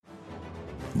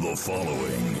The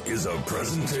following is a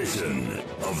presentation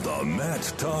of the Matt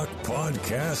Talk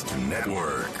Podcast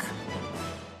Network.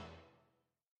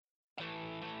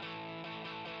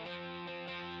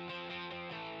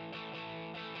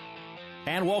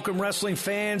 And welcome, wrestling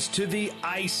fans, to the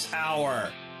Ice Hour.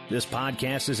 This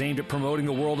podcast is aimed at promoting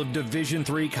the world of Division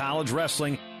III college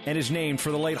wrestling and is named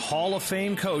for the late Hall of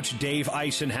Fame coach Dave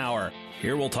Eisenhower.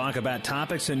 Here we'll talk about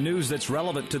topics and news that's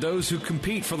relevant to those who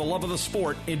compete for the love of the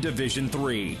sport in Division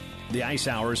III. The Ice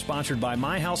Hour is sponsored by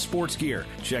My House Sports Gear.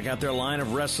 Check out their line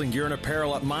of wrestling gear and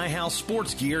apparel at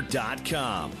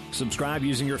myhousesportsgear.com. Subscribe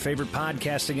using your favorite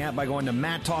podcasting app by going to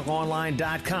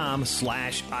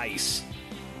matttalkonline.com/ice.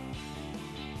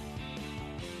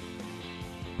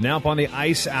 Now up on the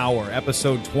Ice Hour,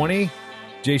 episode 20.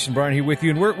 Jason Bryan here with you,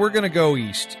 and we're going to go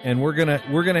east, and we're going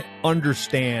to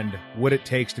understand what it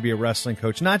takes to be a wrestling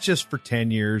coach, not just for 10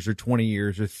 years or 20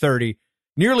 years or 30,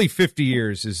 nearly 50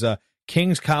 years is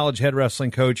King's College head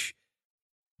wrestling coach.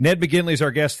 Ned McGinley is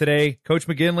our guest today. Coach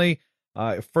McGinley,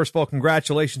 first of all,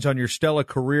 congratulations on your stellar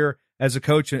career as a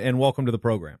coach, and welcome to the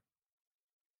program.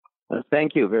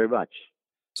 Thank you very much.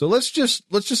 So let's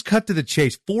just cut to the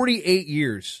chase. 48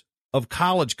 years of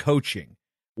college coaching.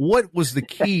 What was the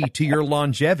key to your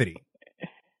longevity?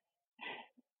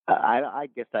 I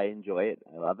guess I enjoy it.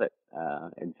 I love it.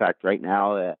 In fact, right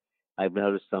now, I've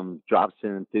noticed some drops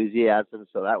in enthusiasm,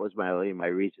 so that was my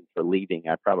reason for leaving.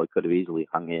 I probably could have easily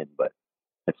hung in, but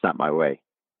that's not my way.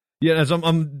 Yeah, as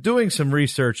I'm doing some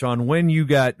research on when you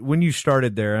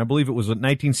started there, and I believe it was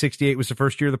 1968 was the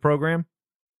first year of the program?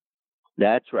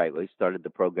 That's right. We started the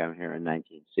program here in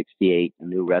 1968, a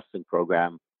new wrestling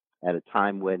program at a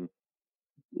time when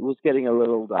it was getting a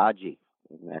little dodgy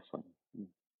in wrestling.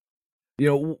 You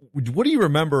know, what do you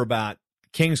remember about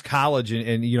King's College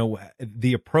and you know,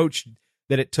 the approach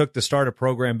that it took to start a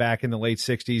program back in the late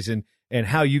 60s and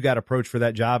how you got approached for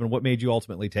that job and what made you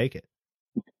ultimately take it?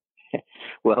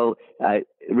 Well, when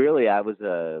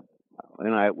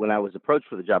I was approached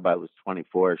for the job, I was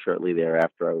 24. Shortly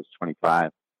thereafter, I was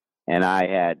 25. And I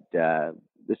had,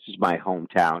 this is my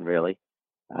hometown, really.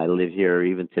 I live here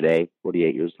even today,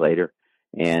 48 years later.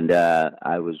 And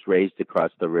I was raised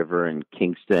across the river in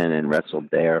Kingston and wrestled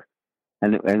there.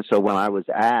 And so when I was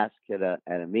asked at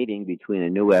a meeting between a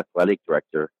new athletic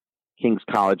director, King's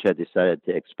College had decided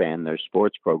to expand their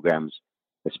sports programs,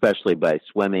 especially by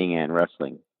swimming and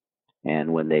wrestling.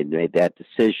 And when they made that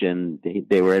decision,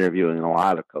 they were interviewing a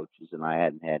lot of coaches, and I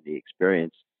hadn't had the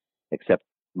experience except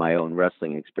my own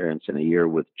wrestling experience in a year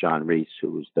with John Reese,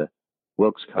 who was the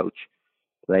Wilkes coach.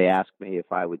 They asked me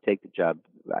if I would take the job,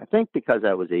 I think because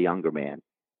I was a younger man.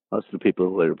 Most of the people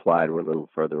who had applied were a little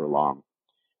further along.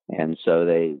 And so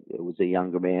it was a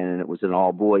younger man, and it was an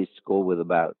all-boys school with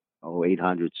about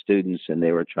 800 students, and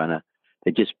they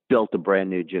just built a brand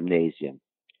new gymnasium.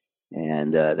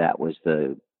 And that was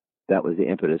the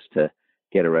impetus to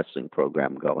get a wrestling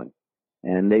program going.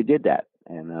 And they did that.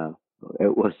 And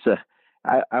it was,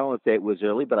 I won't say it was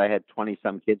early, but I had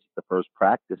 20-some kids at the first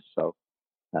practice. So,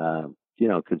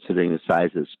 considering the size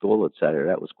of the school, et cetera,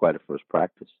 that was quite a first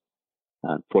practice.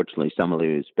 Unfortunately,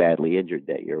 somebody was badly injured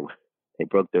that year. They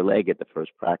broke their leg at the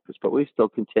first practice, but we still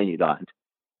continued on.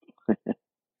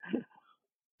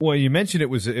 Well, you mentioned it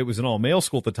was an all-male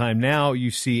school at the time. Now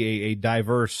you see a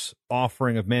diverse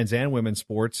offering of men's and women's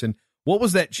sports. And what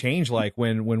was that change like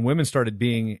when women started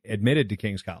being admitted to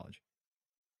King's College?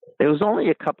 It was only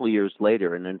a couple of years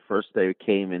later, and then first they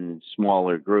came in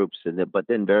smaller groups, but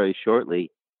then very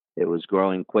shortly it was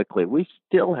growing quickly. We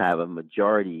still have a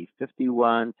majority,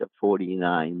 51 to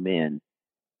 49 men,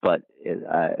 but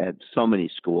at so many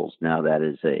schools now that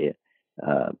is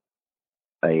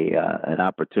an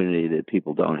opportunity that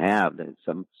people don't have.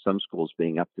 Some schools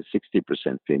being up to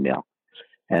 60% female,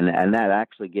 and that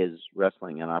actually gives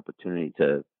wrestling an opportunity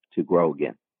to grow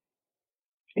again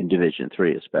in Division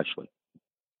III, especially.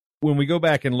 When we go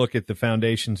back and look at the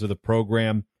foundations of the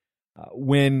program,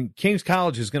 when King's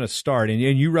College is going to start, and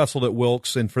you wrestled at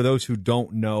Wilkes, and for those who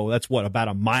don't know, that's about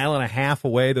a mile and a half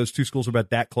away. Those two schools are about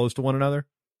that close to one another.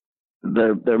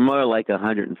 They're more like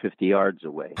 150 yards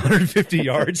away. 150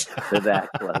 yards. They're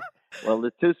that close. Well,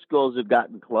 the two schools have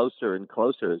gotten closer and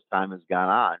closer as time has gone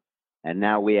on, and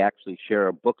now we actually share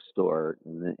a bookstore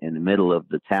in the middle of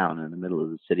the town, in the middle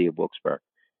of the city of Wilkesburg.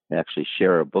 We actually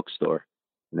share a bookstore,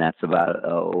 and that's about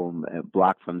a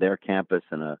block from their campus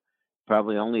and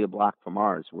probably only a block from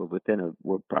ours. We're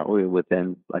probably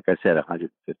within, like I said,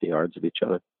 150 yards of each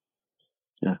other.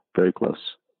 Yeah, very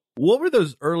close. What were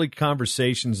those early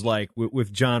conversations like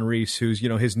with John Reese, who's,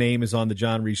 his name is on the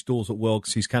John Reese stools at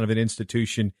Wilkes. He's kind of an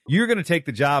institution. You're going to take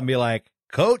the job and be like,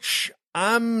 Coach,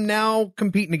 I'm now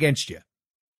competing against you.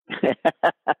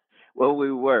 Well,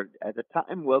 we were at the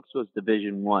time. Wilkes was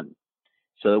Division One,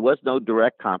 so there was no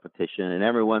direct competition. And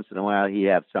every once in a while, he'd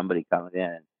have somebody coming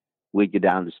in. We'd go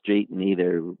down the street and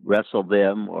either wrestle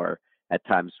them, or at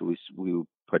times we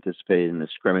participated in a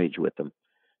scrimmage with them.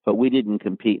 But we didn't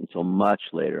compete until much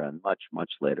later on, much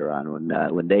later on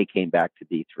when they came back to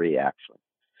D3 actually.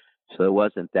 So it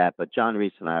wasn't that. But John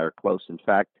Reese and I are close. In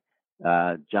fact,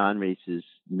 John Reese's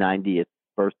 90th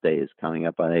birthday is coming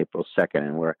up on April 2nd,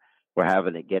 and we're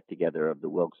having a get together of the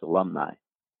Wilkes alumni.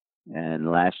 And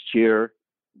last year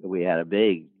we had a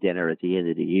big dinner at the end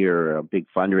of the year, a big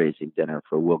fundraising dinner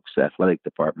for Wilkes Athletic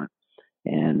Department,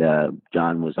 and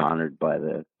John was honored by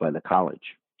the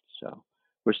college. So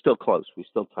we're still close. We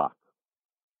still talk.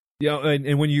 Yeah,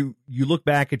 and when you look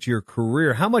back at your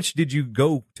career, how much did you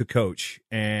go to coach?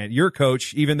 And your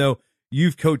coach, even though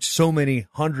you've coached so many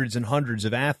hundreds and hundreds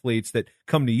of athletes that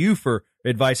come to you for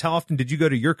advice, how often did you go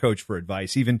to your coach for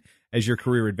advice, even as your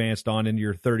career advanced on in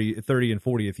your 30 and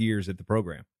 40th years at the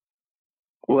program?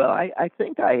 Well, I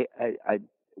think I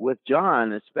with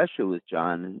John, especially with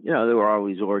John, there were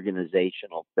always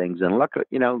organizational things. And look,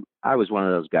 I was one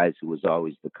of those guys who was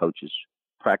always the coach's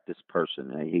practice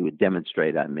person. He would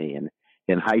demonstrate on me. And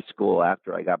in high school,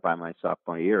 after I got by my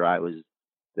sophomore year, I was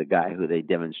the guy who they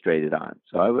demonstrated on.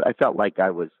 So I felt like I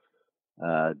was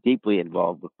deeply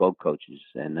involved with both coaches.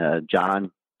 And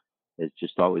John has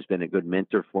just always been a good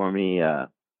mentor for me.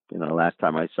 Last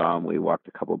time I saw him, we walked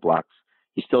a couple of blocks.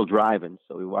 He's still driving,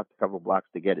 so we walked a couple of blocks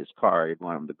to get his car. I didn't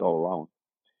want him to go alone.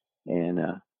 And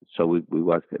so we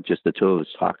walked, just the two of us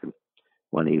talking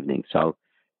one evening. So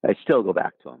I still go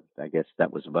back to him. I guess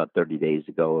that was about 30 days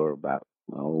ago, or about,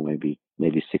 maybe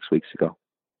 6 weeks ago.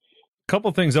 A couple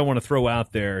of things I want to throw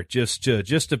out there just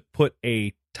to put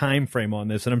a time frame on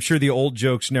this, and I'm sure the old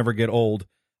jokes never get old,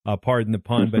 pardon the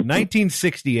pun, but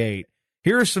 1968.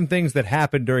 Here are some things that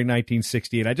happened during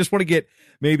 1968. I just want to get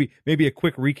maybe a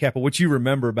quick recap of what you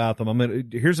remember about them.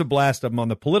 Here's a blast of them. On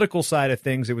the political side of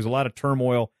things, there was a lot of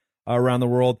turmoil around the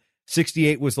world.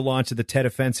 68 was the launch of the Tet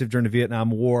Offensive during the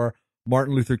Vietnam War.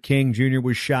 Martin Luther King Jr.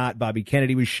 was shot. Bobby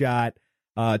Kennedy was shot.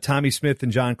 Tommy Smith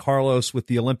and John Carlos with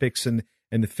the Olympics and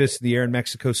the Fist in the Air in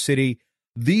Mexico City.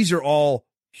 These are all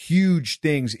huge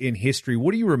things in history.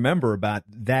 What do you remember about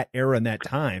that era and that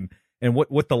time, and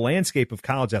what the landscape of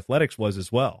college athletics was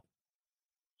as well?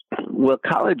 Well,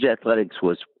 college athletics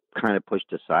was kind of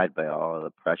pushed aside by all of the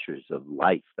pressures of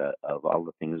life, of all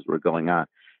the things that were going on.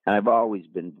 And I've always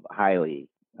been highly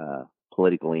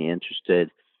politically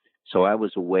interested. So I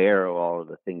was aware of all of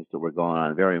the things that were going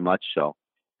on, very much so.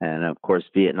 And of course,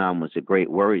 Vietnam was a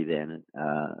great worry then.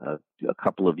 A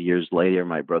couple of years later,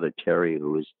 my brother Terry,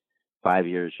 who was 5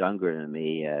 years younger than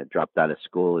me, dropped out of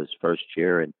school his first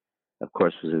year, and of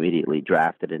course was immediately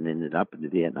drafted and ended up in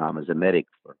Vietnam as a medic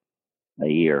for a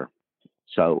year.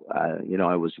 So,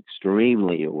 I was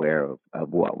extremely aware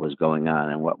of what was going on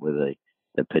and what were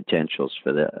the potentials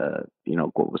for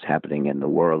what was happening in the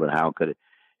world, and how it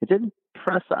didn't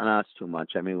press on us too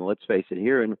much. I mean, let's face it,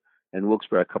 here in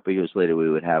Wilkesboro, a couple of years later, we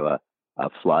would have a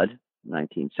flood,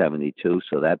 1972.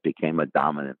 So that became a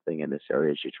dominant thing in this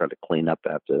area as you try to clean up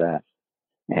after that.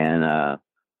 And,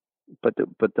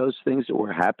 but those things that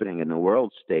were happening in the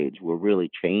world stage were really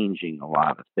changing a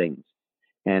lot of things.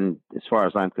 And as far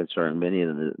as I'm concerned, many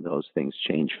of those things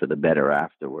changed for the better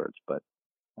afterwards. But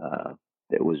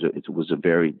it was a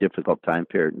very difficult time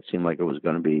period. It seemed like it was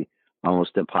going to be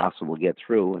almost impossible to get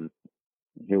through. And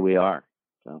here we are,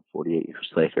 48 years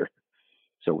later.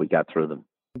 So we got through them.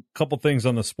 A couple things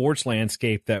on the sports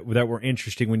landscape that were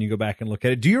interesting when you go back and look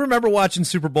at it. Do you remember watching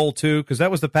Super Bowl II? Because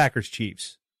that was the Packers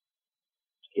Chiefs.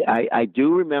 Yeah, I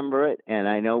do remember it, and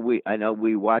I know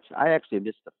we watched. I actually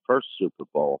missed the first Super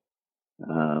Bowl.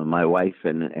 My wife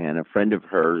and a friend of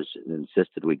hers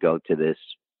insisted we go to this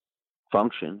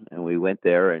function, and we went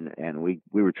there, and we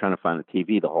were trying to find a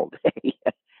TV the whole day,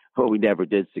 but we never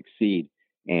did succeed.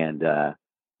 And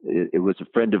it was a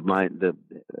friend of mine.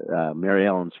 Mary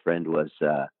Ellen's friend was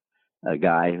a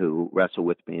guy who wrestled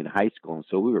with me in high school, and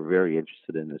so we were very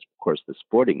interested in this, of course, the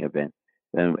sporting event.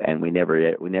 And we never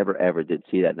ever did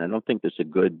see that. And I don't think there's a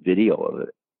good video of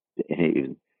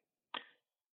it.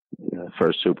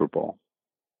 First Super Bowl.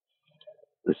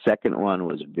 The second one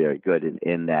was very good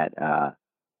in that.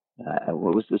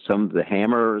 What was the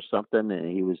Hammer or something?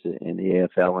 And he was in the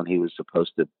AFL, and he was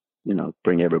supposed to,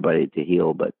 bring everybody to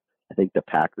heel. But I think the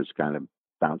Packers kind of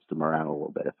bounced him around a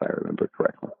little bit, if I remember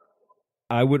correctly.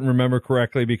 I wouldn't remember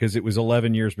correctly because it was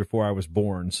 11 years before I was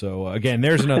born. So, again,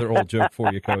 there's another old joke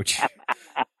for you, Coach.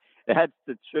 That's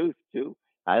the truth, too.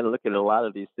 I look at a lot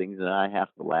of these things and I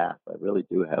have to laugh. I really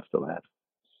do have to laugh.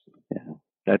 Yeah,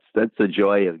 that's the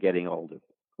joy of getting older.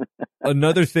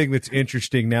 Another thing that's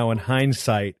interesting now in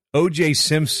hindsight, O.J.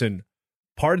 Simpson,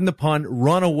 pardon the pun,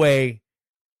 runaway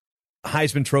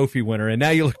Heisman Trophy winner. And now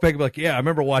you look back and be like, yeah, I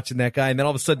remember watching that guy. And then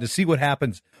all of a sudden to see what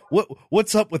happens,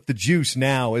 what's up with the juice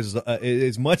now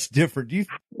is much different.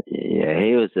 Yeah,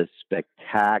 he was a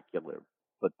spectacular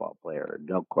football player,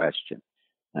 no question.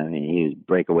 I mean, he was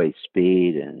breakaway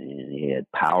speed and he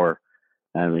had power.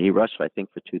 I mean, he rushed, I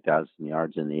think, for 2,000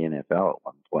 yards in the NFL at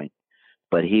one point.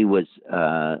 But he was,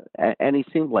 and he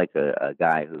seemed like a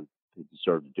guy who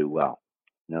deserved to do well.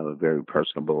 You know, very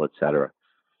personable, et cetera.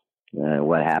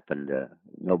 What happened?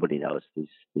 Nobody knows.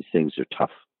 These things are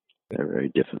tough. They're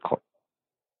very difficult.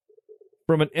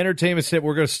 From an entertainment set,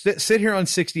 we're going to sit here on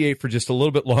 68 for just a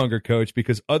little bit longer, Coach,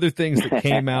 because other things that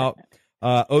came out,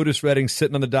 Otis Redding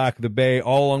sitting on the dock of the bay,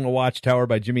 All Along the Watchtower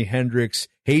by Jimi Hendrix,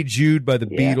 Hey Jude by the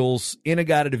Beatles,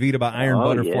 In-A-Gadda-Da-Vida by Iron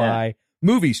Butterfly,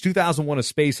 movies, 2001 A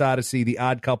Space Odyssey, The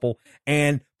Odd Couple,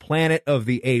 and Planet of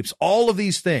the Apes. All of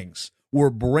these things were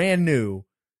brand new,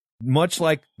 much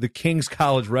like the King's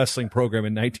College Wrestling program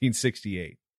in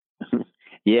 1968.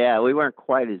 Yeah, we weren't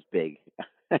quite as big,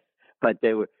 but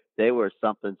they were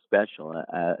something special,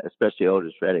 especially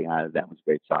Otis Redding. That was a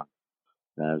great song.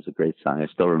 That was a great song. I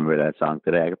still remember that song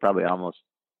today. I could probably almost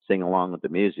sing along with the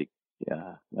music.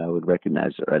 Yeah, I would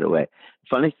recognize it right away.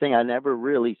 Funny thing, I never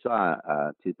really saw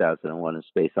 2001 A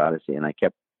Space Odyssey, and I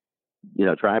kept,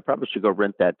 trying. I probably should go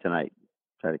rent that tonight,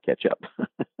 try to catch up.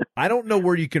 I don't know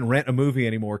where you can rent a movie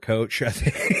anymore, Coach.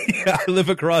 I live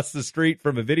across the street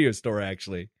from a video store,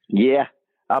 actually. Yeah,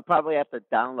 I'll probably have to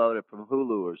download it from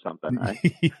Hulu or something. Right?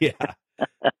 Yeah.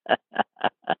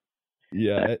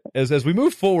 Yeah. As we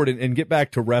move forward and get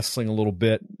back to wrestling a little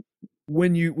bit,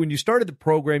 when you started the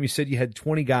program, you said you had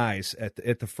 20 guys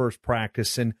at the first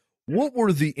practice. And what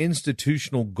were the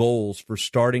institutional goals for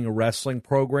starting a wrestling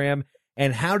program,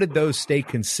 and how did those stay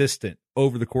consistent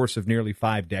over the course of nearly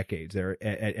 5 decades there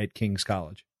at King's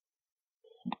College?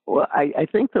 Well, I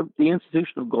think the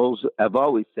institutional goals I've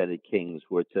always said at King's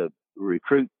were to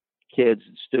recruit kids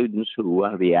and students who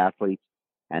want to be athletes,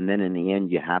 and then in the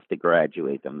end, you have to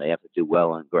graduate them. They have to do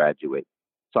well and graduate.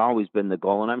 It's always been the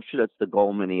goal, and I'm sure that's the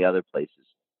goal in many other places.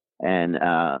 And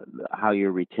how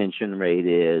your retention rate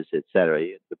is, et cetera.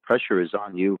 The pressure is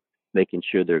on you, making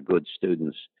sure they're good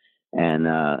students. And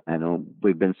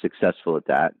we've been successful at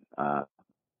that.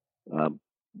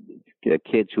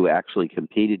 Kids who actually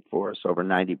competed for us, over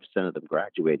 90% of them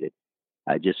graduated.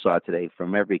 I just saw today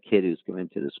from every kid who's come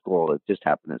into the school, it just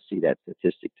happened to see that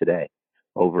statistic today.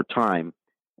 Over time,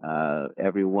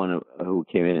 everyone who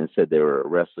came in and said they were a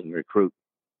wrestling recruit,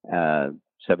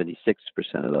 76%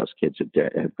 of those kids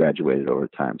have graduated over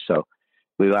time. So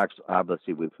we've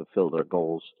fulfilled our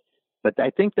goals. But I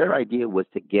think their idea was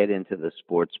to get into the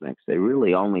sports mix. They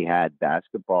really only had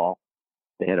basketball.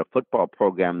 They had a football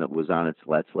program that was on its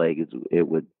last leg. It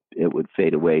would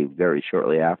fade away very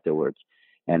shortly afterwards.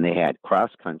 And they had cross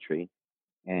country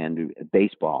and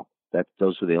baseball.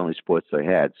 Those were the only sports they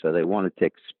had. So they wanted to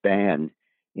expand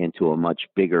into a much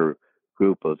bigger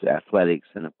group of athletics,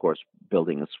 and of course,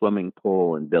 building a swimming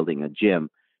pool and building a gym.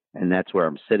 And that's where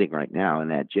I'm sitting right now, in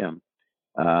that gym.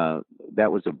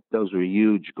 Those were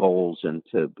huge goals, and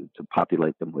to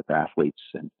populate them with athletes.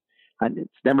 And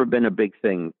it's never been a big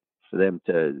thing for them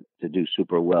to do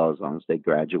super well, as long as they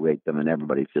graduate them and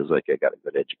everybody feels like they got a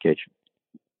good education.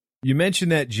 You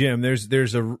mentioned that gym.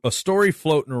 There's a story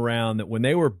floating around that when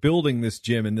they were building this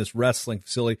gym and this wrestling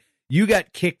facility, you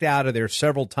got kicked out of there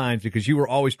several times because you were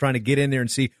always trying to get in there and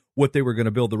see what they were going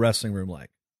to build the wrestling room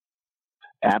like.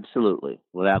 Absolutely.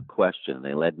 Without question.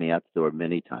 They led me out the door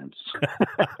many times.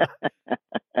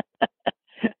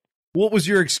 What was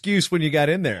your excuse when you got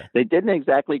in there? They didn't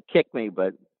exactly kick me,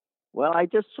 but, well, I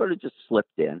just sort of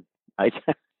slipped in.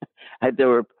 There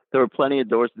were plenty of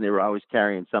doors, and they were always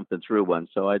carrying something through one.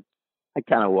 So I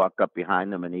kind of walk up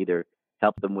behind them and either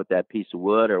help them with that piece of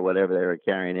wood or whatever they were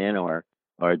carrying in, or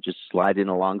just slide in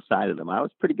alongside of them. I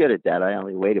was pretty good at that. I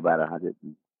only weighed about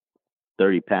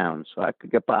 130 pounds, so I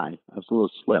could get by. I was a little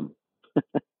slim.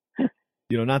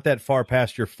 Not that far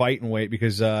past your fighting weight,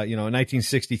 because, in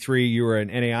 1963, you were an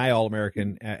NAI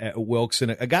All-American at Wilkes,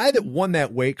 and a guy that won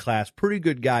that weight class, pretty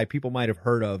good guy, people might have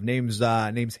heard of, name's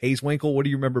Hayes Winkle. What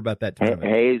do you remember about that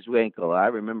tournament? Hayes Winkle. I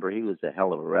remember he was a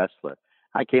hell of a wrestler.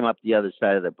 I came up the other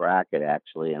side of the bracket,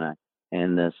 actually, and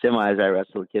the semis, I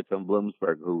wrestled a kid from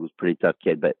Bloomsburg who was a pretty tough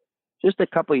kid. But just a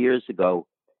couple of years ago,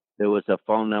 there was a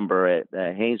phone number at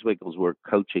Hayes Winkles were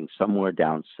coaching somewhere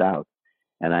down south.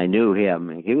 And I knew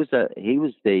him. He was a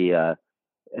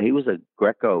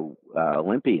Greco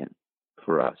Olympian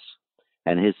for us,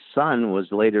 and his son was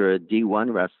later a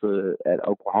D1 wrestler at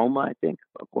Oklahoma, I think,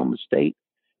 Oklahoma State.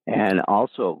 and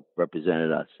also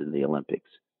represented us in the Olympics.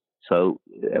 So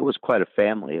it was quite a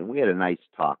family, and we had a nice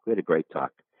talk. We had a great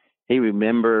talk. He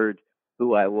remembered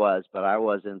who I was, but I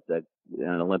wasn't an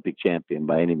Olympic champion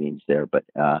by any means there. But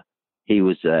he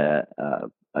was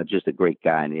just a great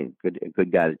guy and a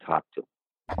good guy to talk to.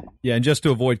 Yeah, and just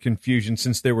to avoid confusion,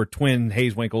 since there were twin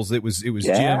Hayeswinkles, it was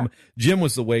Yeah. Jim. Jim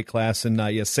was the weight class, and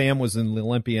Sam was an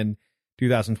Olympian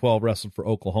 2012, wrestled for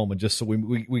Oklahoma. Just so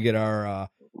we get our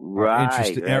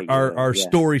interest, our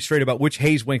story straight about which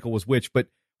Hayeswinkle was which. But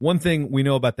one thing we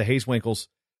know about the Hayeswinkles,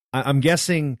 I'm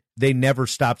guessing they never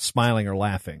stopped smiling or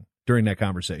laughing during that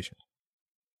conversation.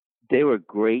 They were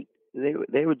great.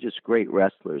 They were just great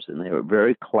wrestlers, and they were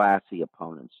very classy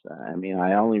opponents. I mean,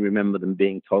 I only remember them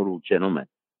being total gentlemen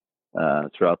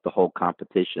throughout the whole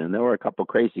competition. And there were a couple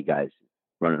crazy guys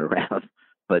running around,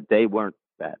 but they weren't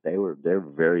that. They're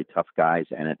very tough guys,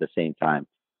 and at the same time,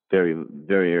 very,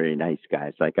 very, very nice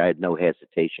guys. Like, I had no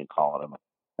hesitation calling them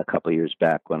a couple of years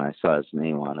back when I saw his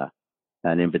name on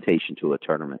an invitation to a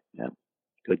tournament. Yeah,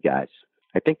 good guys.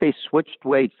 I think they switched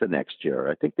weights the next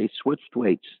year.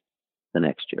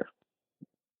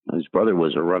 His brother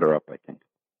was a runner-up, I think.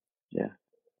 Yeah.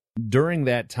 During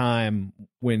that time,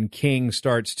 when King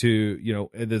starts to,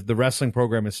 the wrestling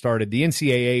program has started, the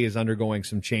NCAA is undergoing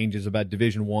some changes about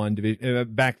Division I.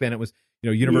 Back then it was,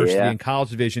 university and college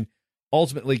division.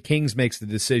 Ultimately, King's makes the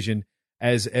decision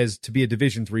as to be a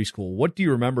Division III school. What do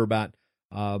you remember about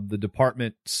the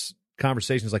department's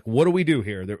conversations? Like, what do we do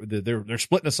here? They're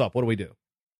splitting us up. What do we do?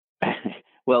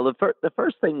 Well, the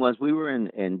first thing was we were in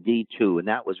D2, and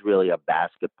that was really a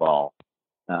basketball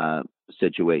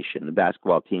situation. The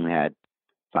basketball team had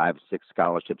 5, 6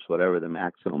 scholarships, whatever the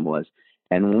maximum was.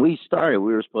 And when we started,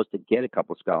 we were supposed to get a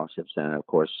couple scholarships. And of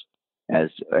course, as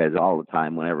all the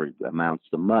time, whenever it amounts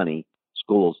to money,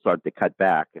 schools start to cut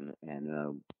back, and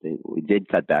we did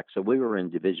cut back. So we were in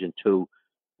Division II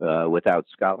without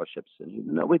scholarships.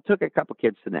 And we took a couple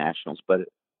kids to nationals, but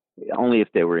only if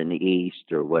they were in the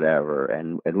East or whatever.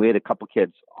 And we had a couple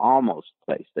kids almost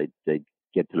placed. They'd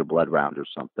get to the blood round or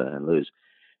something and lose.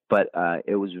 But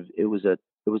it was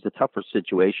a tougher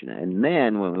situation. And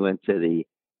then when we went to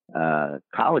the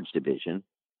college division,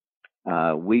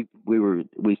 we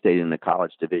stayed in the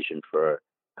college division for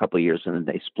a couple of years, and then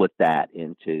they split that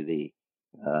into the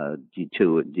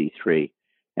D2 and D3.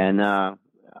 And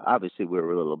obviously we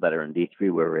were a little better in D3,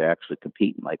 where we were actually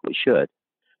competing like we should.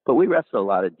 But we wrestled a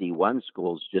lot of D1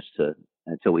 schools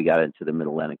until we got into the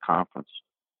Mid-Atlantic Conference,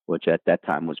 which at that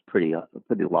time was pretty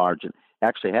large, and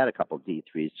actually had a couple of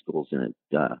D3 schools in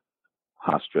it,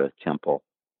 Hofstra, Temple,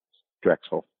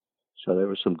 Drexel. So there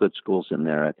were some good schools in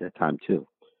there at that time too,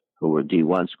 who were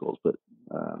D1 schools. But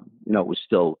it was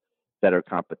still better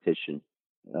competition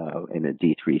in a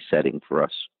D3 setting for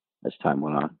us as time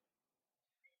went on.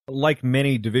 Like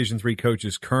many Division III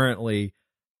coaches currently,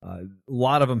 a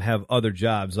lot of them have other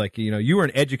jobs. Like, you were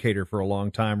an educator for a long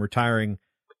time, retiring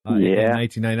in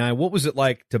 1999. What was it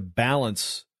like to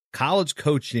balance college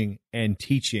coaching and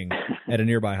teaching at a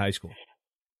nearby high school?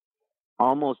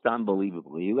 Almost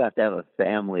unbelievable. You have to have a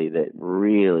family that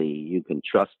really you can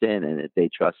trust in, and that they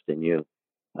trust in you.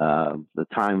 The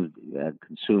time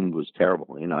consumed was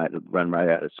terrible. I had to run right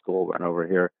out of school, run over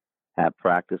here, have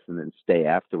practice, and then stay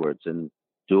afterwards and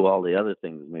do all the other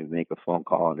things. Maybe make a phone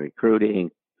call on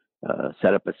recruiting,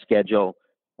 set up a schedule,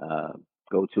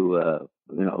 go to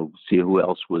see who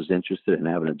else was interested in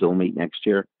having a dual meet next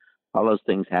year. All those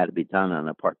things had to be done on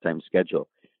a part-time schedule.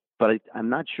 But I'm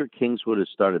not sure Kings would have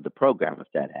started the program if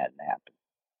that hadn't happened.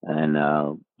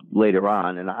 And later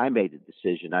on, and I made a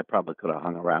decision, I probably could have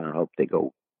hung around and hoped they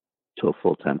go to a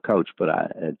full-time coach, but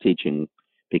teaching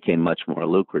became much more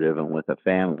lucrative and with a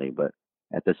family. But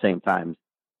at the same time,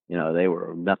 they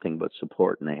were nothing but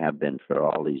support, and they have been for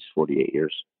all these 48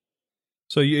 years.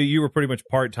 So you were pretty much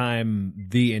part-time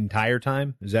the entire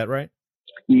time, is that right?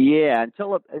 Yeah,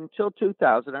 until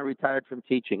 2000, I retired from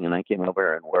teaching, and I came over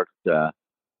here and worked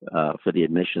for the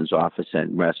admissions office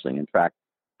and wrestling. In fact,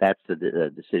 that's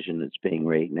the decision that's being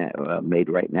made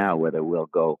right now, whether we'll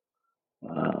go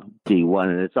D1,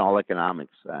 and it's all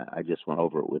economics. I just went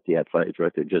over it with the athletic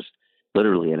director just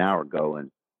literally an hour ago,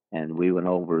 and we went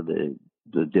over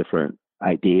the different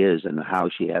ideas and how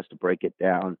she has to break it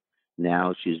down.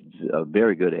 Now she's a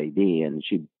very good AD, and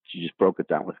she just broke it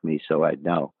down with me so I'd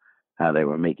know how they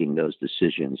were making those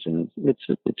decisions. And it's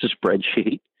a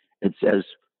spreadsheet. It says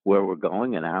where we're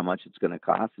going and how much it's going to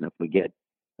cost, and if we get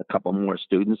a couple more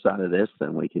students out of this,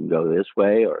 then we can go this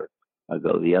way or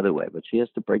go the other way. But she has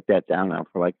to break that down now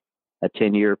for like a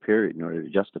 10-year period in order to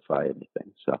justify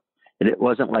anything. So it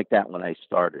wasn't like that when I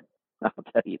started. I'll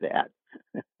tell you that.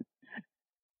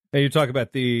 And you talk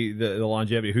about the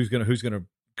longevity, who's gonna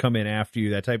come in after you,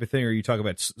 that type of thing, or you talk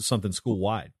about something school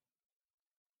wide?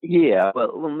 Yeah,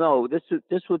 well, no,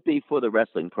 this would be for the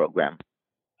wrestling program,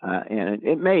 and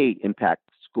it may impact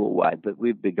school wide, but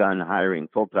we've begun hiring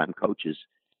full time coaches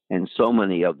in so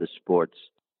many of the sports,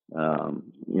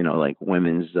 like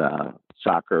women's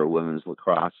soccer, women's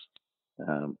lacrosse,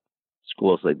 um,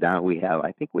 schools like that.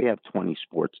 I think we have 20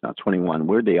 sports now, 21.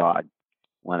 We're the odd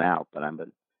one out, but I'm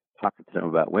talking to them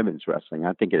about women's wrestling.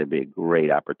 I think it'd be a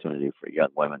great opportunity for young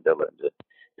women to learn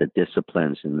the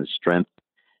disciplines and the strength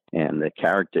and the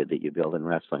character that you build in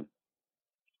wrestling.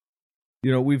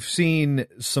 We've seen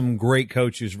some great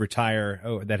coaches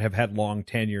retire that have had long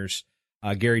tenures.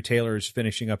 Gary Taylor is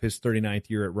finishing up his 39th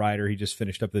year at Ryder. He just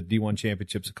finished up the D1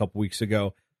 championships a couple weeks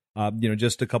ago.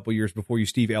 Just a couple years before you,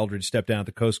 Steve Eldridge stepped down at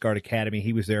the Coast Guard Academy.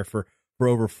 He was there for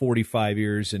over 45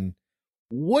 years. And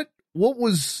what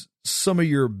was some of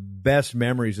your best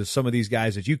memories of some of these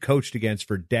guys that you coached against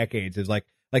for decades? Is like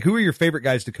who are your favorite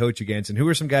guys to coach against, and who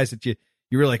are some guys that you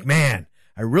were like, man,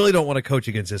 I really don't want to coach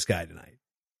against this guy tonight?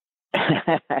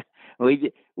 I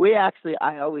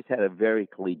always had a very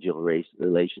collegial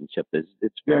relationship.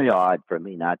 It's very odd for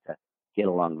me not to get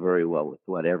along very well with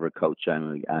whatever coach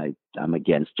I'm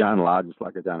against. John Loudon's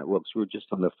like down at Wilkes. We were just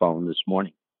on the phone this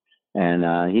morning, and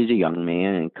he's a young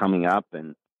man and coming up,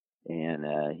 and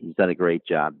he's done a great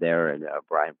job there. And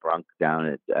Brian Brunk down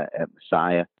at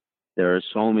Messiah. There are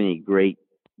so many great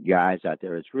guys out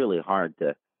there. It's really hard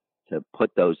to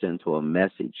put those into a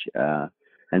message.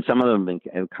 And some of them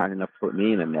have been kind enough to put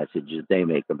me in a message that they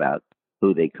make about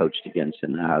who they coached against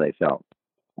and how they felt.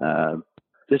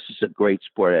 This is a great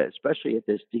sport, especially at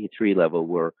this D3 level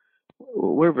where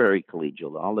we're very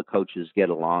collegial. All the coaches get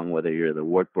along, whether you're the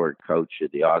Wartburg coach or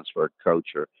the Augsburg coach,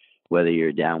 or whether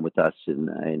you're down with us in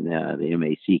the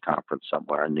MAC conference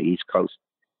somewhere on the East Coast.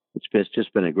 It's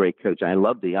just been a great coach. I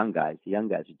love the young guys. The young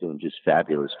guys are doing just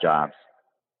fabulous jobs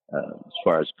as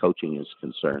far as coaching is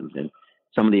concerned. And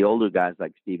some of the older guys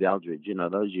like Steve Eldridge,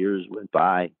 those years went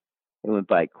by. They went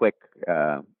by quick.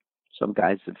 Some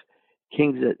guys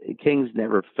Kings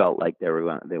never felt like they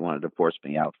wanted to force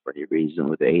me out for any reason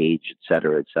with age, et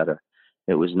cetera, et cetera.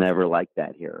 It was never like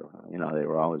that here. They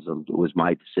were always, it was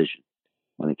my decision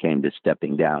when it came to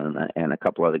stepping down. And a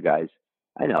couple other guys,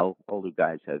 I know older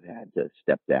guys have had to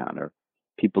step down, or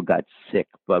people got sick.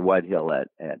 Bud Whitehill at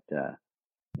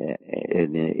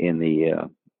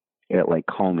Lake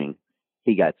Homing,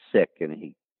 he got sick and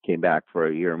he came back for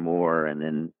a year more, and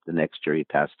then the next year he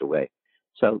passed away.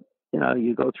 So,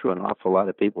 you go through an awful lot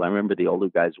of people. I remember the older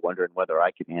guys wondering whether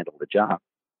I could handle the job.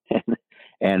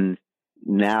 And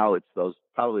now it's those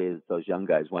young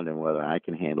guys wondering whether I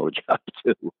can handle a job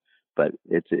too. But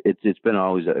it's been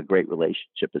always a great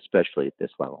relationship, especially at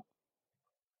this level.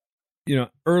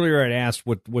 Earlier I'd asked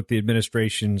what the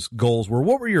administration's goals were.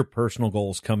 What were your personal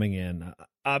goals coming in?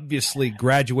 Obviously,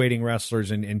 graduating wrestlers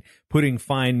and putting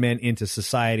fine men into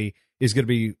society is going to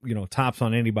be, tops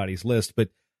on anybody's list. But,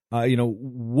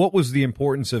 what was the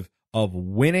importance of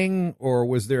winning, or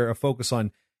was there a focus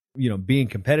on, being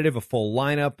competitive, a full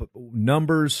lineup,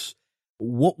 numbers?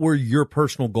 What were your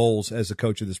personal goals as a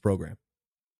coach of this program?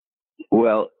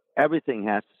 Well, everything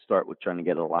has to start with trying to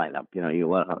get a lineup. You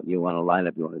want a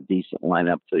lineup, you want a decent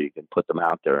lineup so you can put them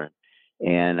out there,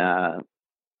 and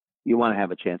you want to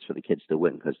have a chance for the kids to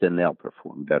win, because then they'll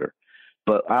perform better.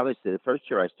 But obviously, the first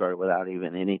year I started without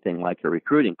even anything like a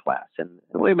recruiting class, and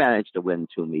we managed to win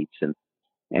 2 meets, and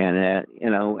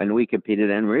we competed.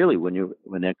 And really,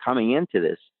 when they're coming into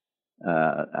this,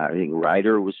 I think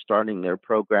Ryder was starting their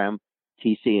program,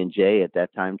 TC&J at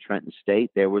that time, Trenton State.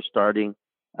 They were starting.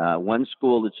 One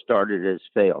school that started has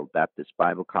failed, Baptist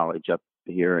Bible College up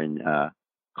here in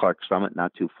Clark Summit,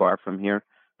 not too far from here.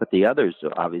 But the others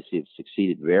obviously have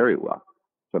succeeded very well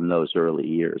from those early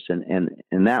years, and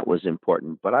that was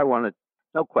important. But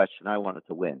no question, I wanted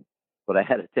to win. But I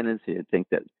had a tendency to think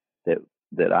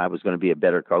that I was going to be a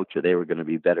better coach, or they were going to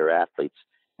be better athletes,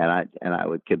 and I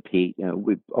would compete.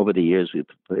 Over the years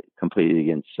we've competed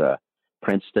against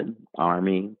Princeton,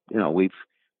 Army. We've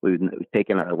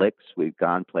taken our licks. We've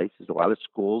gone places. A lot of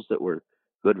schools that were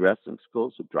good wrestling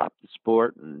schools have dropped the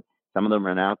sport, and some of them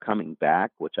are now coming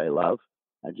back, which I love.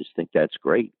 I just think that's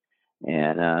great.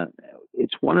 And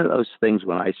it's one of those things.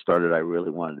 When I started, I really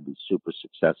wanted to be super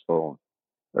successful.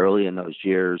 Early in those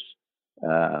years,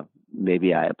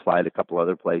 maybe I applied a couple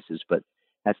other places, but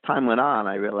as time went on,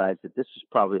 I realized that this was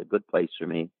probably a good place for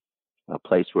me, a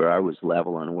place where I was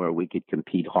level and where we could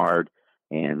compete hard,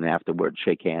 and afterward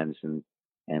shake hands and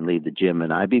leave the gym.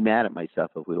 And I'd be mad at myself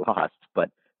if we lost,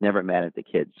 but never mad at the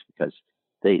kids, because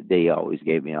they always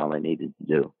gave me all I needed to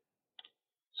do.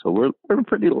 So we're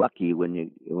pretty lucky when you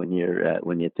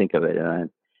think of it,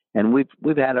 and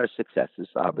we've had our successes.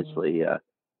 Obviously,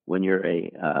 when you're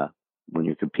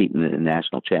competing in the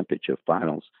national championship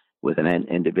finals with an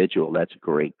individual, that's a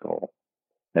great goal.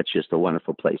 That's just a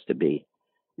wonderful place to be,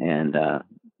 and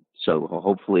so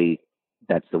hopefully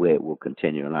that's the way it will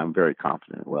continue, and I'm very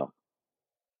confident it will.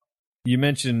 You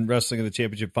mentioned wrestling in the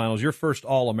championship finals. Your first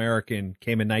All-American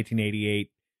came in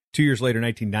 1988. 2 years later,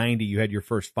 1990, you had your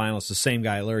first finalist, the same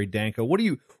guy, Larry Danko. What do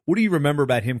you remember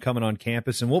about him coming on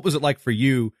campus, and what was it like for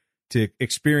you to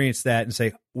experience that and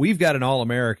say, we've got an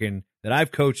All-American that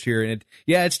I've coached here, and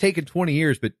it's taken 20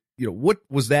 years, but what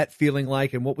was that feeling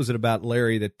like, and what was it about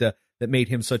Larry that made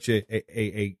him such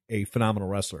a phenomenal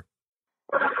wrestler?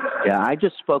 Yeah, I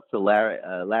just spoke to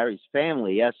Larry's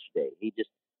family yesterday. He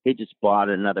just bought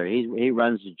another. He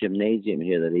runs a gymnasium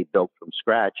here that he built from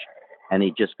scratch, and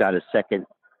he just got a second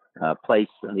place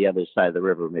on the other side of the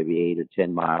river, maybe 8 or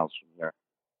 10 miles from here.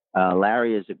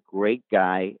 Larry is a great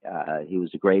guy. He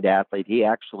was a great athlete.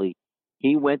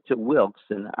 He went to Wilkes,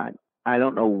 and I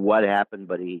don't know what happened,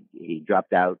 but he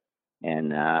dropped out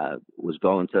and was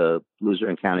going to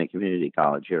Luzerne County Community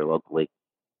College here locally.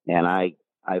 And I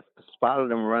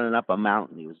spotted him running up a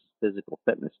mountain. He was a physical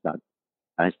fitness nut.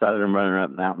 I spotted him running up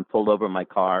a mountain, pulled over my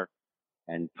car,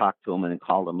 and talked to him, and then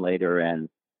called him later. And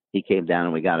he came down,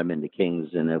 and we got him into Kings.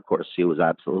 And of course, he was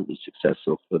absolutely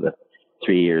successful for the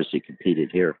 3 years he competed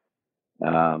here.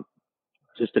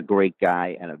 Just a great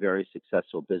guy and a very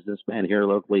successful businessman here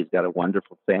locally. He's got a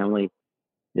wonderful family.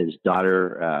 His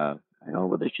daughter, I don't know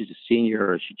whether she's a senior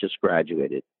or she just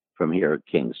graduated from here at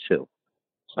Kings too.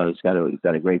 So he's got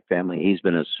a great family. He's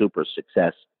been a super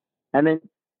success. And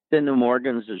then the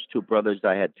Morgans, there's two brothers.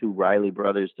 I had two Riley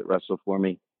brothers that wrestle for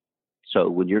me. So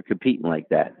when you're competing like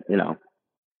that,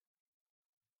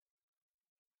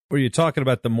 Were you talking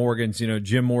about the Morgans?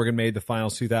 Jim Morgan made the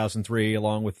finals 2003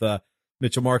 along with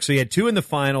Mitchell Marks. So you had two in the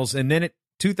finals, and then at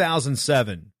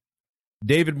 2007,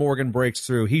 David Morgan breaks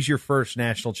through. He's your first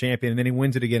national champion, and then he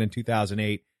wins it again in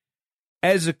 2008.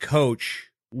 As a coach,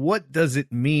 what does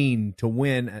it mean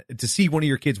to see one of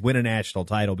your kids win a national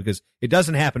title? Because it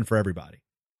doesn't happen for everybody.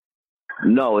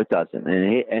 No, it doesn't.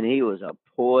 And he was a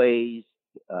poised.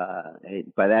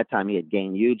 By that time, he had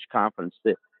gained huge confidence.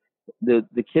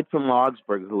 The kid from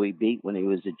Augsburg who he beat when he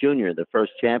was a junior, the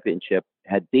first championship,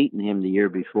 had beaten him the year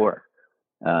before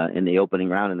in the opening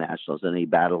round of nationals, and he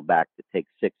battled back to take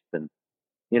sixth. And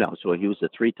so he was a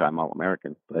 3-time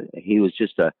All-American. But he was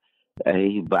just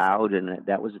he vowed, and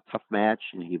that was a tough match,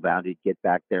 and he vowed he'd get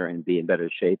back there and be in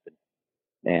better shape.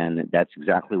 And that's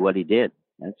exactly what he did.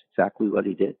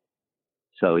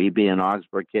 So he beat an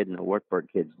Augsburg kid and a Wartburg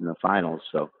kid in the finals.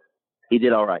 So he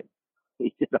did all right.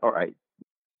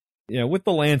 Yeah, with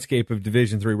the landscape of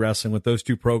Division III wrestling, with those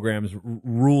two programs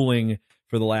ruling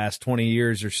for the last 20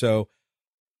 years or so,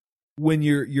 when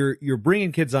you're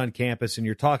bringing kids on campus and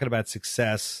you're talking about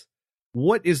success,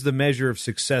 what is the measure of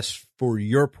success for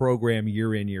your program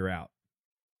year in, year out?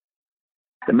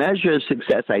 The measure of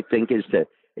success, I think, is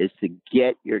to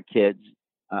get your kids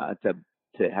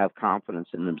to have confidence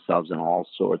in themselves in all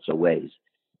sorts of ways.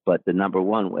 But the number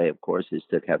one way, of course, is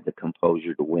to have the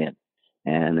composure to win.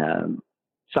 And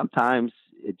sometimes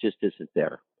it just isn't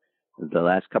there. The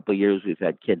last couple of years, we've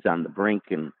had kids on the brink,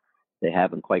 and they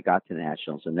haven't quite got to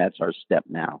nationals, and that's our step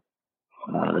now.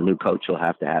 The new coach will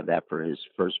have to have that for his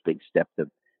first big step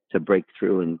to break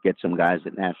through and get some guys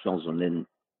at nationals, and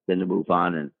then to move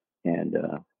on and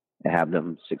have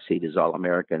them succeed as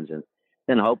All-Americans, and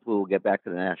then hopefully we'll get back to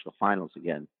the national finals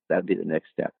again. That'd be the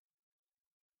next step.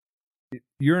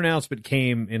 Your announcement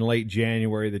came in late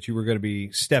January that you were going to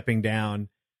be stepping down.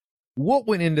 What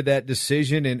went into that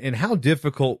decision, and how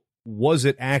difficult was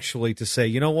it actually to say,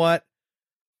 you know what,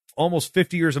 almost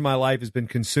 50 years of my life has been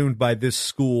consumed by this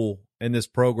school and this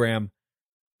program?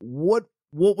 What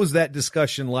was that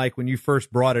discussion like when you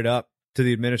first brought it up to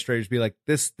the administrators? Be like,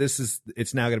 it's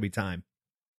now going to be time.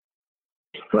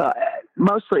 Well,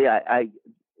 mostly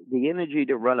the energy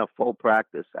to run a full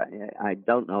practice. I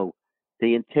don't know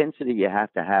the intensity you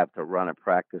have to run a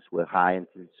practice with high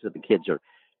intensity. So the kids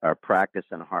are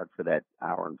practicing hard for that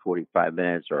hour and 45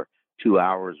 minutes or 2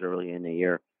 hours early in the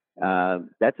year.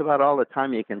 That's about all the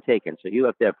time you can take. And so you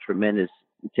have to have tremendous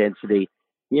intensity.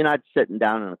 You're not sitting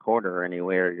down in a corner or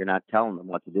anywhere. You're not telling them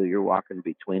what to do. You're walking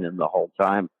between them the whole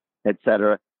time, et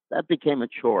cetera. That became a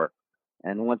chore.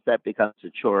 And once that becomes a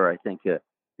chore, I think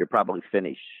you're probably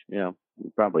finished. You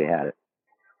probably had it.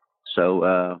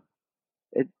 So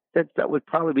that would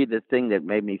probably be the thing that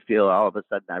made me feel all of a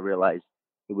sudden I realized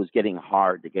it was getting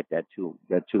hard to get that 2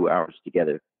 hours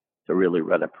together to really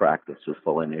run a practice with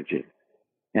full energy.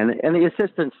 And the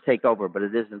assistants take over, but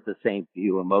it isn't the same for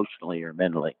you emotionally or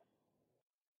mentally.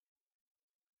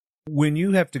 When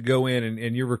you have to go in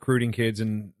and you're recruiting kids,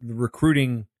 and the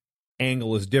recruiting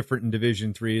angle is different in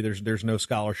Division III, there's no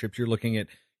scholarships. You're looking at,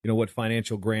 what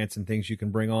financial grants and things you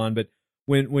can bring on. But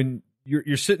when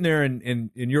you're sitting there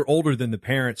and you're older than the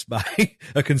parents by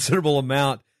a considerable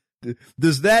amount,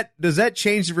 does that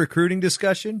change the recruiting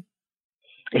discussion?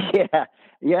 Yeah,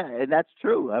 and that's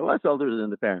true. I was older than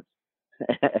the parents.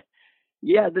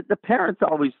 Yeah, the parents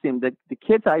always seemed the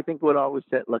kids, I think, would always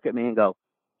look at me and go,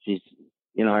 "Geez,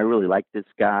 I really like this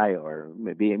guy," or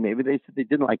maybe they said they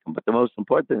didn't like him. But the most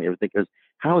important thing they would think is,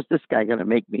 "How is this guy going to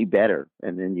make me better?"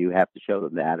 And then you have to show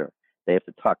them that, or they have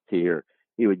to talk to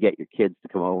you would get your kids to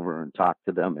come over and talk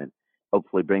to them, and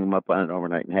hopefully bring them up on an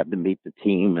overnight and have them meet the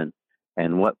team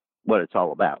and what it's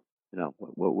all about.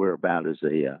 What we're about as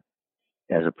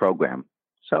a program.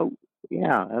 So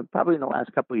yeah, probably in the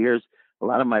last couple of years, a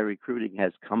lot of my recruiting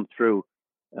has come through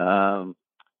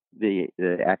the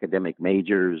academic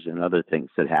majors and other things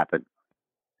that happen,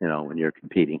 when you're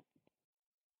competing.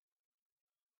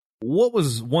 What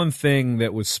was one thing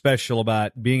that was special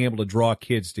about being able to draw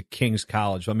kids to King's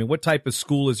College? I mean, what type of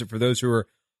school is it, for those who are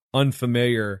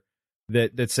unfamiliar,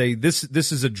 that say this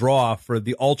is a draw for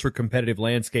the ultra competitive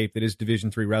landscape that is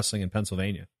Division III wrestling in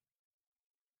Pennsylvania?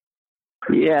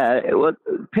 Yeah,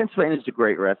 Pennsylvania is a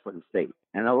great wrestling state,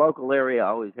 and the local area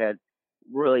always had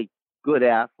really good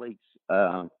athletes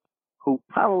who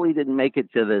probably didn't make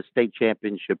it to the state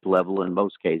championship level in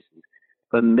most cases.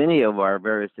 But many of our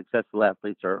very successful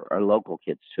athletes are local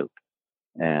kids too.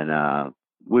 And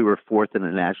we were fourth in the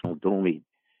national dual meet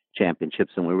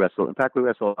championships, and we wrestled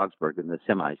Augsburg in the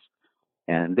semis,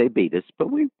 and they beat us.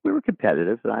 But we were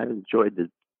competitive, and I enjoyed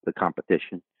the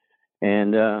competition.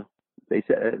 And they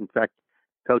said, in fact,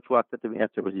 Coach walked up to me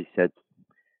afterwards. He said,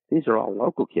 "These are all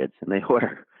local kids," and they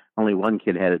were. Only one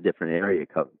kid had a different area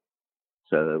code.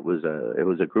 So it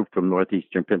was a group from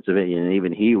northeastern Pennsylvania, and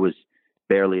even he was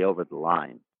barely over the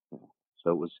line.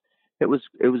 So it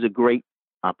was a great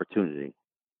opportunity.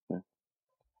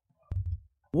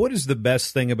 What is the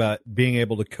best thing about being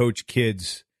able to coach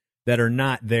kids that are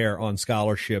not there on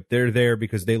scholarship? They're there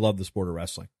because they love the sport of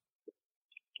wrestling.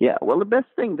 Yeah, well, the best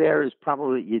thing there is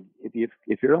probably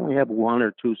if you only have one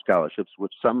or two scholarships,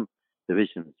 which some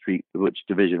Division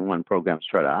I programs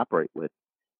try to operate with,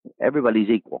 everybody's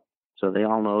equal. So they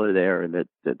all know they're there, and that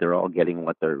they're all getting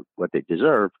what they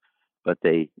deserve, but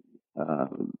that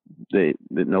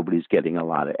nobody's getting a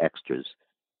lot of extras.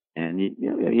 And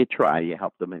you try, you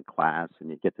help them in class, and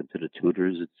you get them to the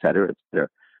tutors, et cetera, et cetera.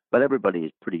 But everybody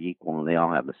is pretty equal, and they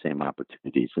all have the same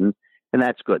opportunities, and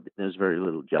that's good. There's very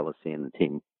little jealousy, and the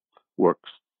team works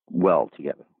well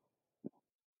together.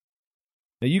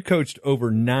 Now, you coached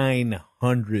over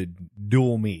 900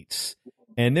 dual meets,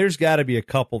 and there's got to be a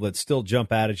couple that still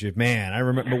jump out at you. Man, I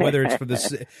remember, whether it's for the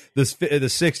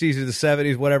 60s or the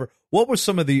 70s, whatever. What was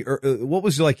what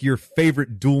was like your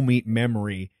favorite dual meet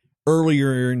memory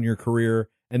earlier in your career?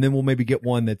 And then we'll maybe get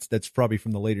one that's probably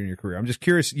from the later in your career. I'm just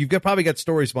curious. You've probably got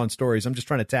stories upon stories. I'm just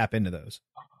trying to tap into those.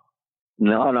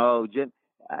 No, Jim.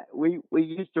 We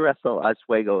used to wrestle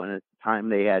Oswego, and at the time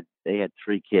they had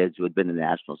three kids who had been to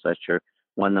nationals last year.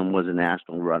 One of them was a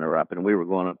national runner-up, and we were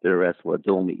going up there to wrestle a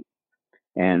dual meet.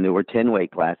 And there were 10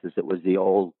 weight classes. It was the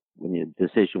old, when your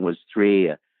decision was 3,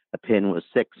 a pin was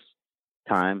 6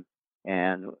 time.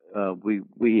 And we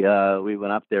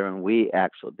went up there, and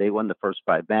they won the first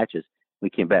 5 matches. We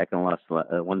came back and won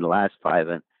the last 5,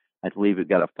 and I believe we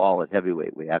got a fall at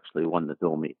heavyweight. We actually won the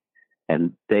dual meet,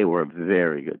 and they were a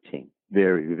very good team,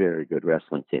 very, very good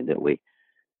wrestling team.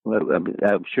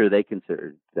 I'm sure they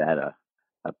considered that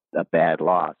a bad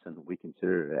loss, and we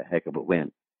considered it a heck of a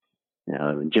win.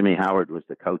 Jimmy Howard was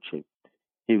the coach.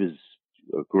 He was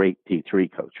a great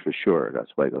D3 coach for sure at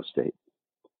Oswego State,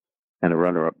 and a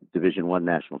runner-up Division I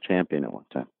national champion at one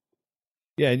time.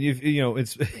 Yeah, and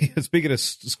it's speaking of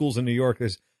schools in New York,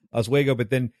 there's Oswego,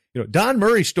 but then Don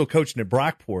Murray's still coaching at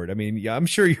Brockport. I mean, yeah, I'm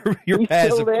sure your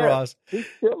paths have crossed. He's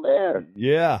still there.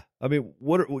 Yeah, I mean,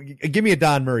 give me a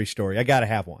Don Murray story. I got to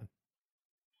have one.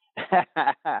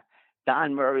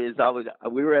 Don Murray is always.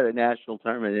 We were at a national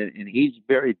tournament, and he's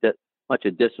very much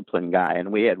a disciplined guy.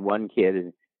 And we had one kid,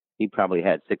 and he probably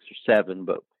had 6 or 7,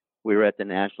 but we were at the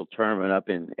national tournament up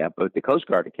at the Coast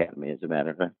Guard Academy, as a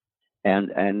matter of fact.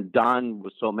 And Don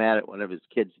was so mad at one of his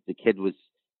kids. The kid was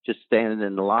just standing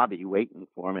in the lobby waiting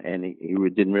for him, and he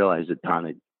didn't realize that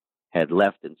Don had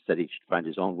left and said he should find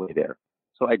his own way there.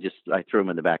 So I threw him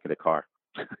in the back of the car,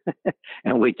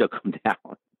 and we took him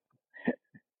down.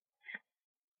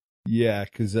 Yeah,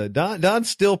 because Don's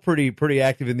still pretty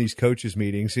active in these coaches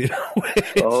meetings. You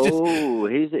know,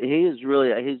 he is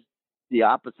really he's the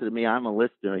opposite of me. I'm a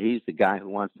listener. He's the guy who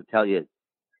wants to tell you,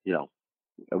 you know,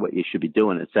 what you should be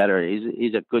doing, et cetera.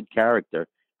 He's a good character.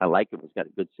 I like him. He's got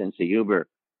a good sense of humor.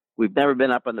 We've never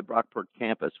been up on the Brockport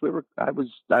campus. I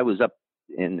was up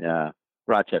in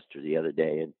Rochester the other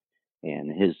day, and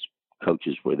his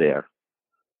coaches were there,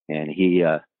 and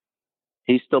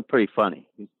he's still pretty funny.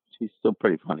 He's still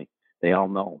pretty funny. They all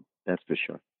know him. That's for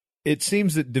sure. It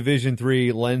seems that Division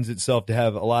III lends itself to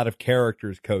have a lot of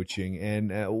characters coaching.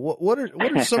 And what are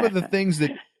some of the things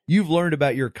that you've learned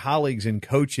about your colleagues in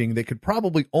coaching that could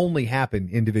probably only happen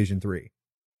in Division III?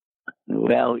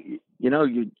 Well, you know,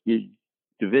 you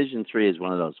Division III is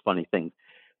one of those funny things.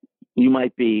 You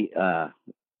might be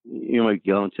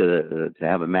going to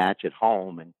have a match at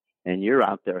home, and you're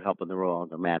out there helping to roll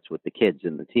the match with the kids,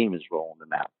 and the team is rolling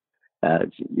them out.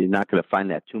 You're not going to find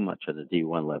that too much at the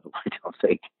D1 level, I don't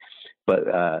think.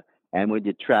 But and when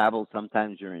you travel,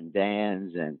 sometimes you're in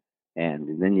vans, and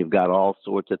then you've got all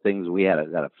sorts of things. We got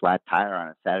a flat tire on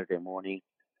a Saturday morning,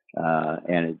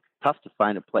 and it's tough to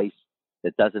find a place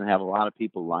that doesn't have a lot of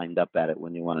people lined up at it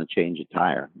when you want to change a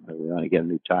tire or you want to get a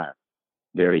new tire.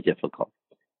 Very difficult.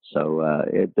 So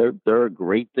there are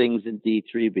great things in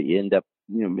D3, but you end up,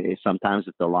 sometimes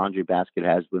if the laundry basket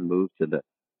has been moved to the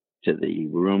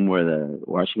room where the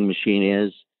washing machine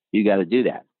is, you got to do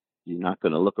that. You're not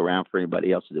going to look around for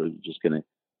anybody else to do it. You're just going to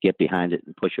get behind it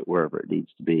and push it wherever it needs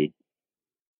to be.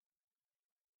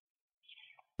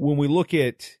 When we look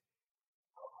at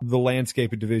the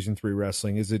landscape of Division III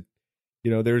wrestling, is it,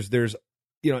 there's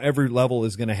every level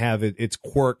is going to have its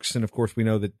quirks, and of course we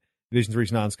know that Division III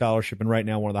is non-scholarship, and right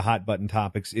now one of the hot button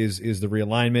topics is the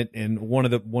realignment. And one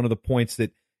of the points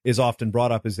that is often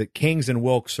brought up is that Kings and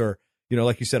Wilkes are,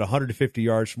 like you said, 150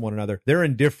 yards from one another. They're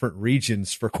in different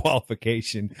regions for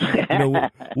qualification.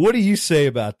 What do you say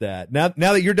about that? Now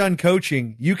that you're done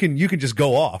coaching, you can just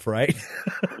go off, right?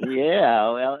 Yeah.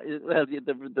 Well,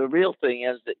 the real thing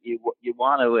is that you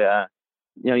want to,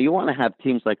 you want to have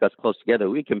teams like us close together.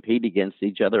 We compete against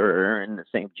each other or in the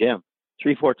same gym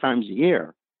 3-4 times a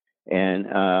year. And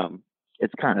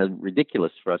it's kind of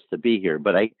ridiculous for us to be here.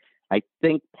 But I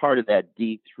think part of that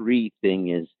D3 thing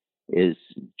is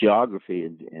geography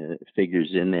and figures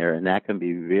in there, and that can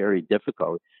be very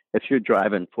difficult. If you're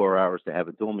driving 4 hours to have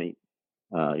a dual meet,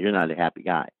 you're not a happy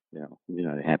guy. You're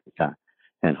not a happy guy,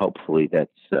 and hopefully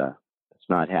that's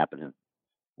not happening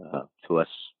to us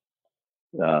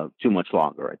too much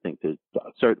longer. I think that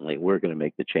certainly we're going to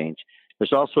make the change.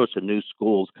 There's all sorts of new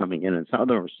schools coming in, and some of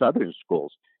them are southern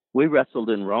schools. We wrestled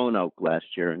in Roanoke last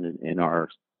year in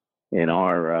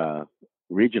our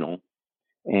regional,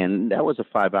 and that was a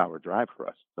 5-hour drive for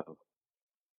us. So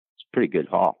it's a pretty good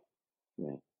haul.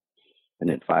 Yeah. And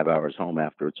then 5 hours home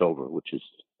after it's over, which is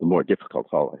the more difficult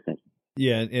haul, I think.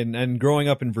 Yeah, and growing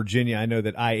up in Virginia, I know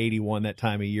that I-81 that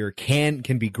time of year can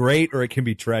be great or it can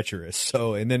be treacherous.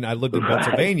 So, and then I lived in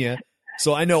Pennsylvania,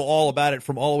 so I know all about it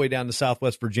from all the way down to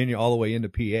Southwest Virginia, all the way into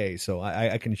PA. So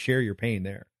I can share your pain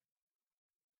there.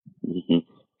 Mm-hmm.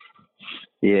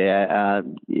 Yeah,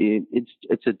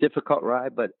 it's a difficult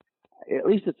ride, but at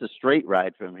least it's a straight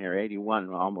ride from here.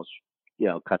 81 almost,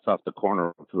 cuts off the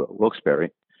corner of Wilkes-Barre,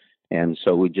 and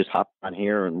so we just hop on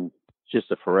here, and it's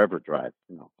just a forever drive,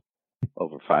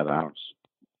 over 5 hours.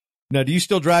 Now, do you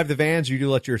still drive the vans, or you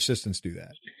let your assistants do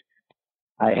that?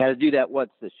 I had to do that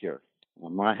once this year.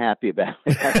 I'm not happy about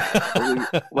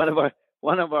it.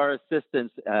 One of our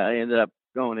assistants ended up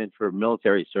going in for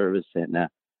military service,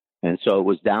 and so it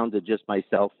was down to just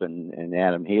myself and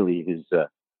Adam Healy, who's the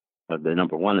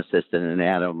number one assistant, and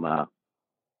Adam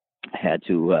had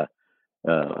to.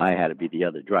 I had to be the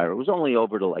other driver. It was only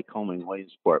over to Lycoming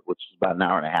Williamsport, which is about an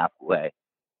hour and a half away,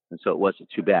 and so it wasn't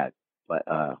too bad. But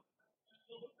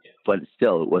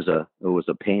still, it was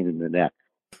a pain in the neck,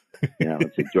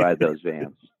 to drive those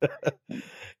vans.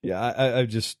 Yeah, I'm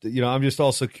just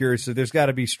also curious. So there's got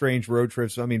to be strange road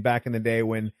trips. I mean, back in the day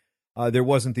when there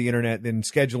wasn't the internet, then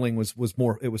scheduling was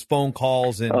more. It was phone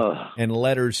calls and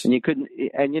letters, and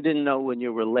you didn't know when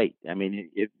you were late. I mean,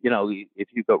 if you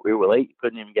were late, you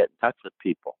couldn't even get in touch with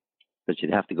people, because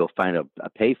you'd have to go find a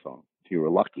payphone if you were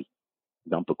lucky.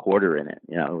 Dump a quarter in it.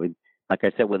 Like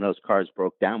I said, when those cars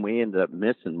broke down, we ended up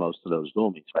missing most of those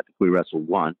dual meets. I think we wrestled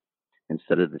one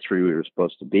instead of the 3 we were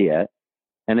supposed to be at.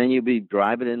 And then you'd be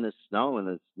driving in the snow, and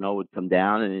the snow would come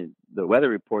down, and the weather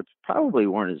reports probably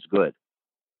weren't as good.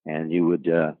 And you would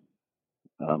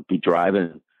be driving,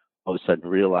 and all of a sudden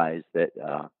realize that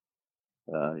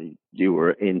you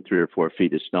were in 3 or 4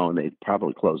 feet of snow, and they'd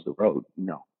probably closed the road.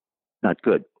 No, not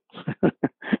good.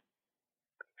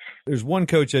 There's one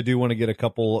coach I do want to get a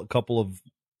couple of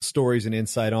stories and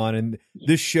insight on, and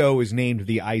this show is named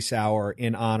the Ice Hour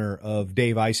in honor of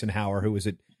Dave Eisenhower, who was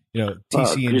at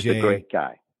TCNJ. He's a great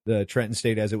guy. The Trenton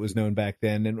State, as it was known back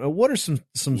then. And what are some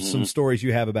stories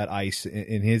you have about Ice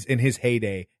in his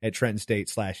heyday at Trenton State /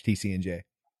 TCNJ?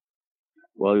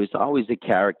 Well, he was always a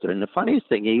character, and the funniest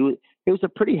thing, he was a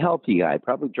pretty healthy guy.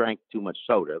 Probably drank too much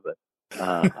soda, but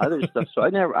other stuff. So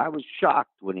I was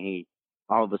shocked when he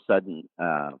all of a sudden,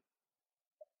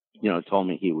 told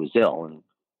me he was ill. And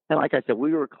like I said,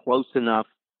 we were close enough.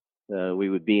 We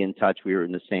would be in touch. We were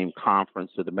in the same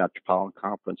conference, or the Metropolitan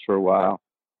Conference, for a while.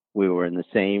 We were in the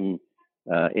same,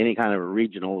 any kind of a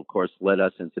regional, of course, led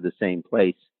us into the same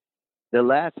place.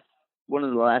 One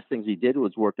of the last things he did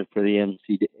was working for the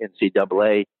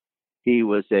NCAA. He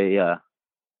was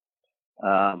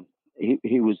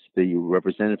he was the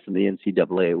representative from the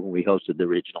NCAA when we hosted the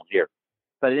regional here.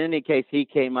 But in any case, he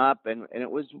came up, and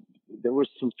there were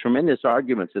some tremendous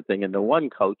arguments, I think. And the one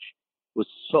coach was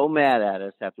so mad at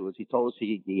us afterwards. He told us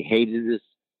he hated us.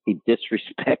 He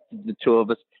disrespected the two of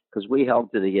us because we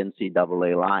held to the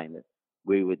NCAA line that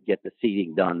we would get the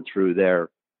seating done through their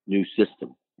new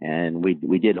system. And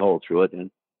we did hold through it. And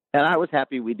I was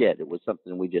happy we did. It was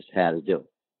something we just had to do.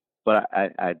 But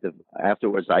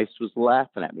afterwards, Ice was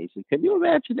laughing at me. He said, "Can you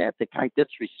imagine that? The guy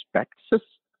disrespects us."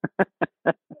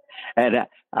 And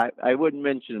I wouldn't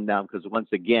mention him now because, once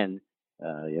again,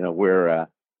 we're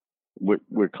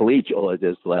collegial at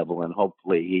this level, and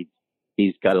hopefully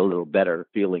he's got a little better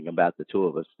feeling about the two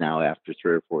of us now after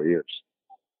 3 or 4 years.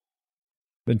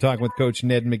 Been talking with Coach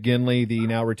Ned McGinley, the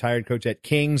now retired coach at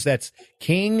Kings. That's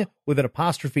King with an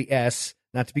apostrophe S,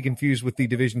 not to be confused with the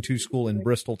Division II school in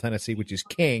Bristol, Tennessee, which is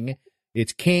King.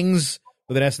 It's Kings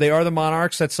with an S. They are the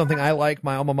Monarchs. That's something I like.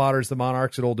 My alma mater is the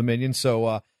Monarchs at Old Dominion, so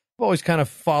I've always kind of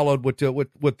followed what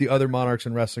the other Monarchs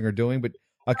in wrestling are doing. But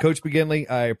Coach McGinley,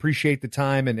 I appreciate the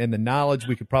time and the knowledge.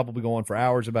 We could probably go on for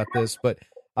hours about this, but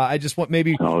I just want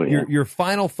maybe your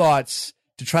final thoughts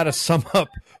to try to sum up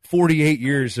 48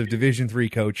 years of Division III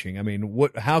coaching. I mean,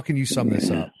 how can you sum this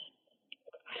up?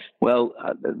 Well,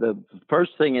 the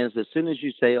first thing is, as soon as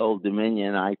you say Old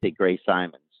Dominion, I think Gray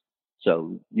Simons.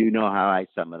 So you know how I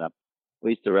sum it up.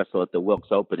 We used to wrestle at the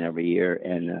Wilkes Open every year,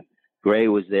 and Gray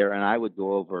was there, and I would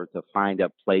go over to find a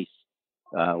place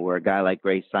where a guy like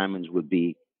Gray Simons would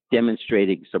be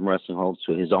demonstrating some wrestling holds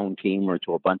to his own team or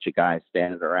to a bunch of guys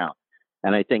standing around.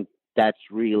 And I think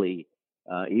that's really,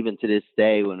 even to this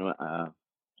day, when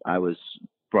I was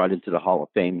brought into the Hall of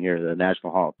Fame here, the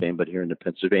National Hall of Fame, but here in the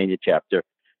Pennsylvania chapter,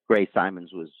 Gray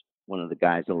Simons was one of the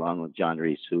guys, along with John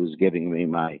Reese, who was giving me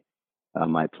my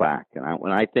plaque. And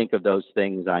when I think of those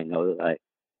things, I know that I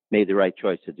made the right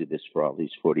choice to do this for all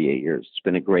these 48 years. It's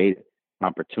been a great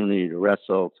opportunity to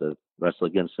wrestle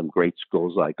against some great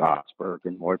schools like Augsburg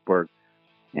and Wartburg,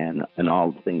 and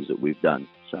all the things that we've done.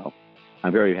 So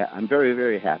I'm very,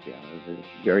 very happy. I'm a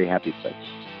very happy place.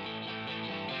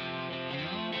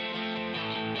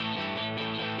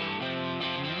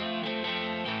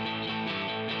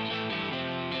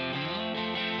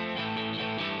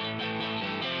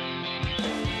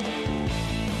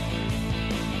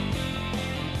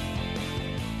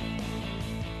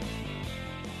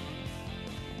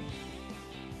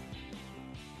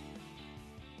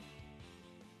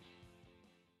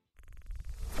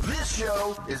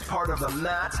 Show is part of the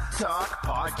Matt Talk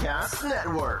Podcast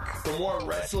Network. For more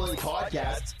wrestling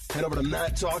podcasts, head over to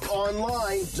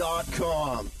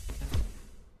MattTalkOnline.com.